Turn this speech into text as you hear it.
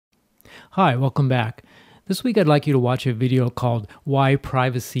Hi, welcome back. This week I'd like you to watch a video called Why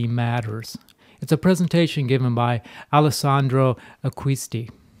Privacy Matters. It's a presentation given by Alessandro Acquisti.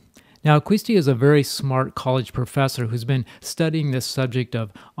 Now, Acquisti is a very smart college professor who's been studying this subject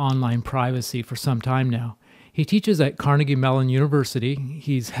of online privacy for some time now. He teaches at Carnegie Mellon University.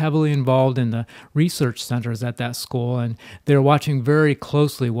 He's heavily involved in the research centers at that school, and they're watching very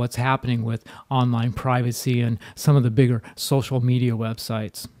closely what's happening with online privacy and some of the bigger social media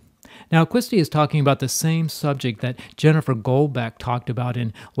websites. Now, Acquisti is talking about the same subject that Jennifer Goldbeck talked about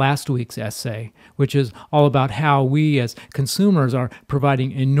in last week's essay, which is all about how we as consumers are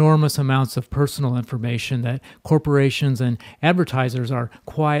providing enormous amounts of personal information that corporations and advertisers are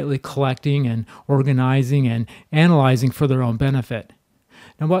quietly collecting and organizing and analyzing for their own benefit.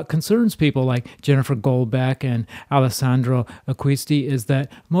 Now, what concerns people like Jennifer Goldbeck and Alessandro Acquisti is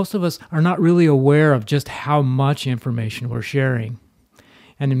that most of us are not really aware of just how much information we're sharing.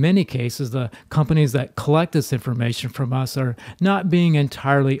 And in many cases, the companies that collect this information from us are not being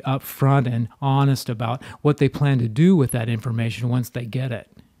entirely upfront and honest about what they plan to do with that information once they get it.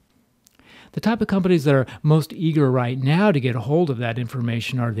 The type of companies that are most eager right now to get a hold of that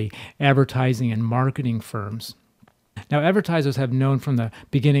information are the advertising and marketing firms. Now, advertisers have known from the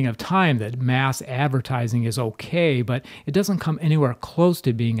beginning of time that mass advertising is okay, but it doesn't come anywhere close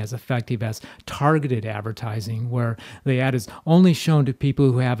to being as effective as targeted advertising, where the ad is only shown to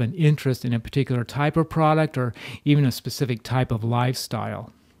people who have an interest in a particular type of product or even a specific type of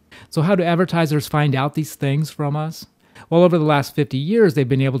lifestyle. So how do advertisers find out these things from us? Well, over the last 50 years, they've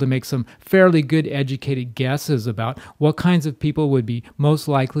been able to make some fairly good educated guesses about what kinds of people would be most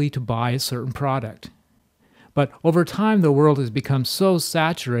likely to buy a certain product. But over time, the world has become so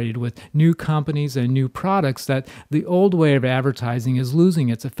saturated with new companies and new products that the old way of advertising is losing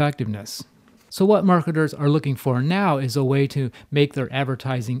its effectiveness. So what marketers are looking for now is a way to make their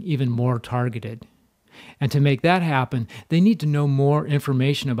advertising even more targeted. And to make that happen, they need to know more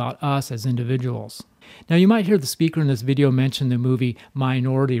information about us as individuals. Now, you might hear the speaker in this video mention the movie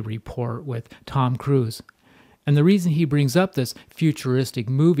Minority Report with Tom Cruise. And the reason he brings up this futuristic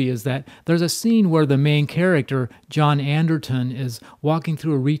movie is that there's a scene where the main character, John Anderton, is walking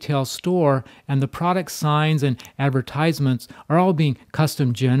through a retail store and the product signs and advertisements are all being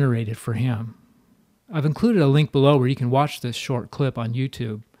custom generated for him. I've included a link below where you can watch this short clip on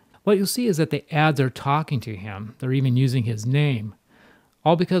YouTube. What you'll see is that the ads are talking to him. They're even using his name.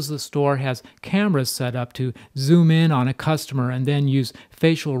 All because the store has cameras set up to zoom in on a customer and then use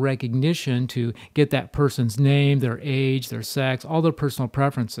facial recognition to get that person's name, their age, their sex, all their personal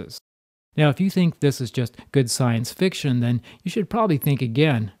preferences. Now, if you think this is just good science fiction, then you should probably think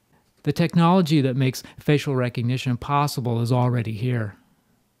again. The technology that makes facial recognition possible is already here.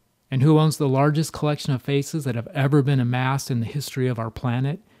 And who owns the largest collection of faces that have ever been amassed in the history of our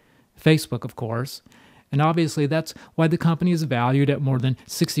planet? Facebook, of course. And obviously, that's why the company is valued at more than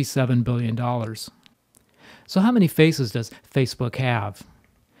 $67 billion. So how many faces does Facebook have?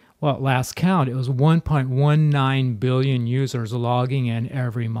 Well, at last count, it was 1.19 billion users logging in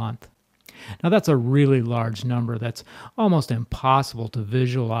every month. Now, that's a really large number that's almost impossible to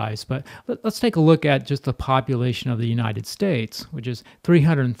visualize, but let's take a look at just the population of the United States, which is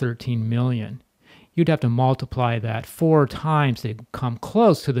 313 million. You'd have to multiply that 4 times to come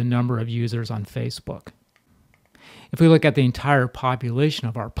close to the number of users on Facebook. If we look at the entire population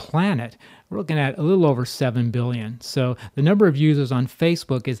of our planet, we're looking at a little over 7 billion. So the number of users on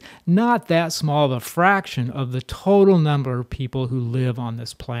Facebook is not that small of a fraction of the total number of people who live on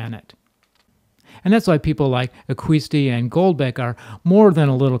this planet. And that's why people like Acquisti and Goldbeck are more than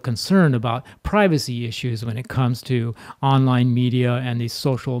a little concerned about privacy issues when it comes to online media and these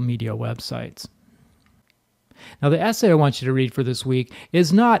social media websites. Now, the essay I want you to read for this week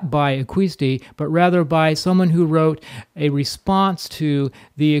is not by Acquisti, but rather by someone who wrote a response to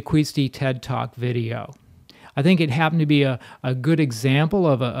the Acquisti TED Talk video. I think it happened to be a good example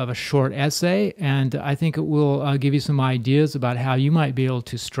of a short essay, and I think it will give you some ideas about how you might be able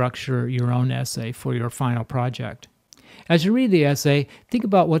to structure your own essay for your final project. As you read the essay, think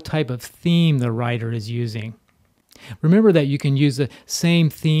about what type of theme the writer is using. Remember that you can use the same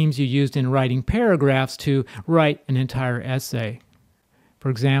themes you used in writing paragraphs to write an entire essay. For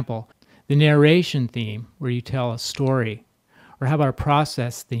example, the narration theme, where you tell a story. Or how about a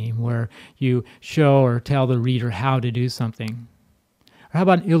process theme, where you show or tell the reader how to do something? Or how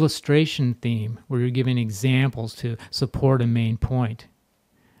about an illustration theme, where you're giving examples to support a main point?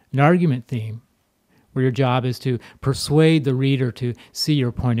 An argument theme, where your job is to persuade the reader to see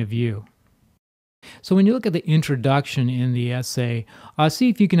your point of view. So when you look at the introduction in the essay, see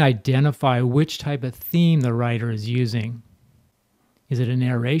if you can identify which type of theme the writer is using. Is it a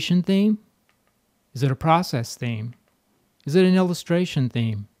narration theme? Is it a process theme? Is it an illustration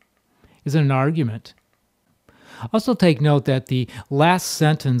theme? Is it an argument? Also take note that the last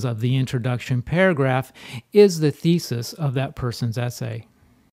sentence of the introduction paragraph is the thesis of that person's essay.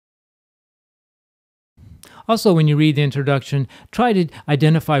 Also, when you read the introduction, try to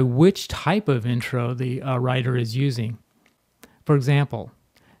identify which type of intro the writer is using. For example,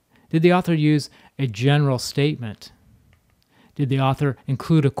 did the author use a general statement? Did the author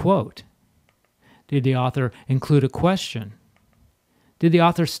include a quote? Did the author include a question? Did the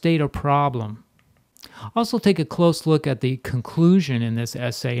author state a problem? Also take a close look at the conclusion in this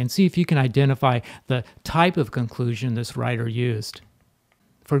essay and see if you can identify the type of conclusion this writer used.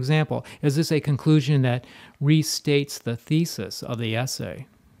 For example, is this a conclusion that restates the thesis of the essay?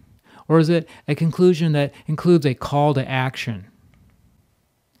 Or is it a conclusion that includes a call to action?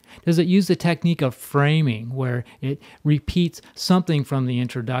 Does it use the technique of framing, where it repeats something from the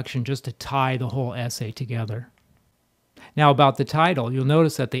introduction just to tie the whole essay together? Now, about the title, you'll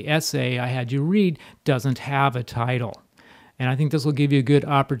notice that the essay I had you read doesn't have a title. And I think this will give you a good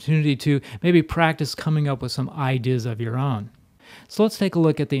opportunity to maybe practice coming up with some ideas of your own. So let's take a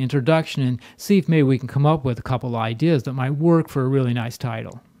look at the introduction and see if maybe we can come up with a couple of ideas that might work for a really nice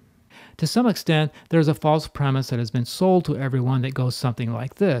title. To some extent, there's a false premise that has been sold to everyone that goes something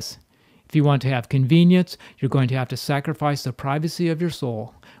like this. If you want to have convenience, you're going to have to sacrifice the privacy of your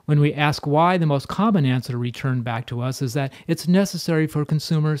soul. When we ask why, the most common answer returned back to us is that it's necessary for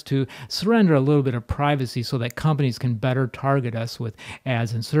consumers to surrender a little bit of privacy so that companies can better target us with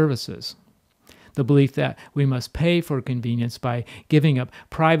ads and services. The belief that we must pay for convenience by giving up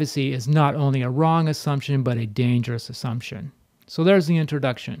privacy is not only a wrong assumption, but a dangerous assumption. So there's the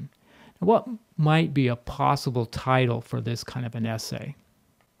introduction. Now, what might be a possible title for this kind of an essay?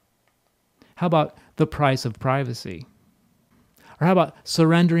 How about the price of privacy? Or how about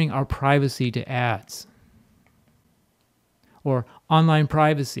surrendering our privacy to ads? Or online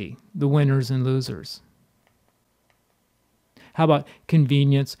privacy, the winners and losers? How about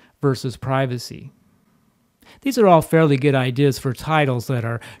convenience versus privacy? These are all fairly good ideas for titles that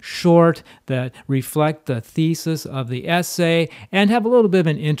are short, that reflect the thesis of the essay, and have a little bit of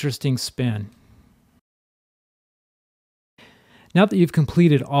an interesting spin. Now that you've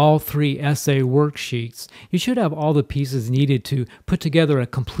completed all 3 essay worksheets, you should have all the pieces needed to put together a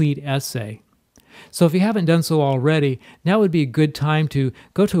complete essay. So if you haven't done so already, now would be a good time to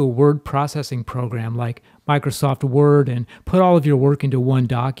go to a word processing program like Microsoft Word and put all of your work into one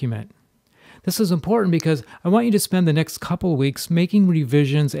document. This is important because I want you to spend the next couple of weeks making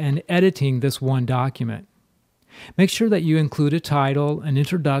revisions and editing this one document. Make sure that you include a title, an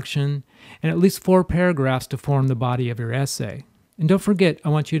introduction, and at least 4 paragraphs to form the body of your essay. And don't forget, I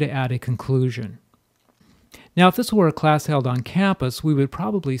want you to add a conclusion. Now, if this were a class held on campus, we would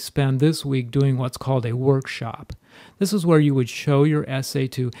probably spend this week doing what's called a workshop. This is where you would show your essay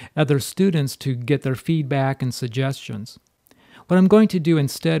to other students to get their feedback and suggestions. What I'm going to do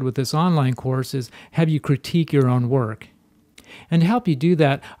instead with this online course is have you critique your own work. And to help you do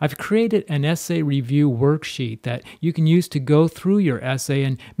that, I've created an essay review worksheet that you can use to go through your essay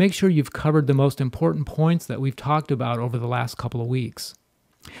and make sure you've covered the most important points that we've talked about over the last couple of weeks.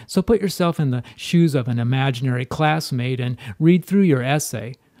 So put yourself in the shoes of an imaginary classmate and read through your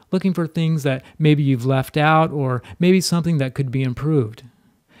essay, looking for things that maybe you've left out or maybe something that could be improved.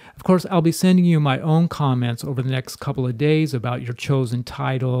 Of course, I'll be sending you my own comments over the next couple of days about your chosen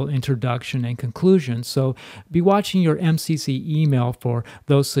title, introduction, and conclusion, so be watching your MCC email for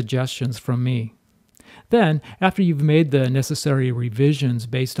those suggestions from me. Then, after you've made the necessary revisions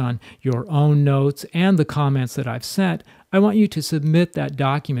based on your own notes and the comments that I've sent, I want you to submit that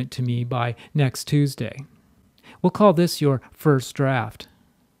document to me by next Tuesday. We'll call this your first draft.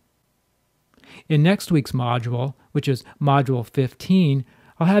 In next week's module, which is Module 15,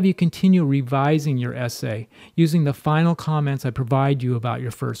 I'll have you continue revising your essay using the final comments I provide you about your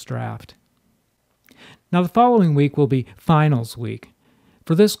first draft. Now, the following week will be Finals Week.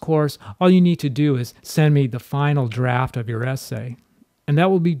 For this course, all you need to do is send me the final draft of your essay, and that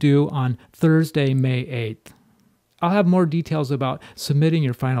will be due on Thursday, May 8th. I'll have more details about submitting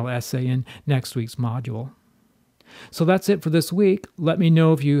your final essay in next week's module. So that's it for this week. Let me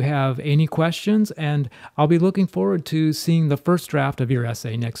know if you have any questions, and I'll be looking forward to seeing the first draft of your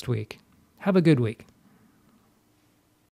essay next week. Have a good week.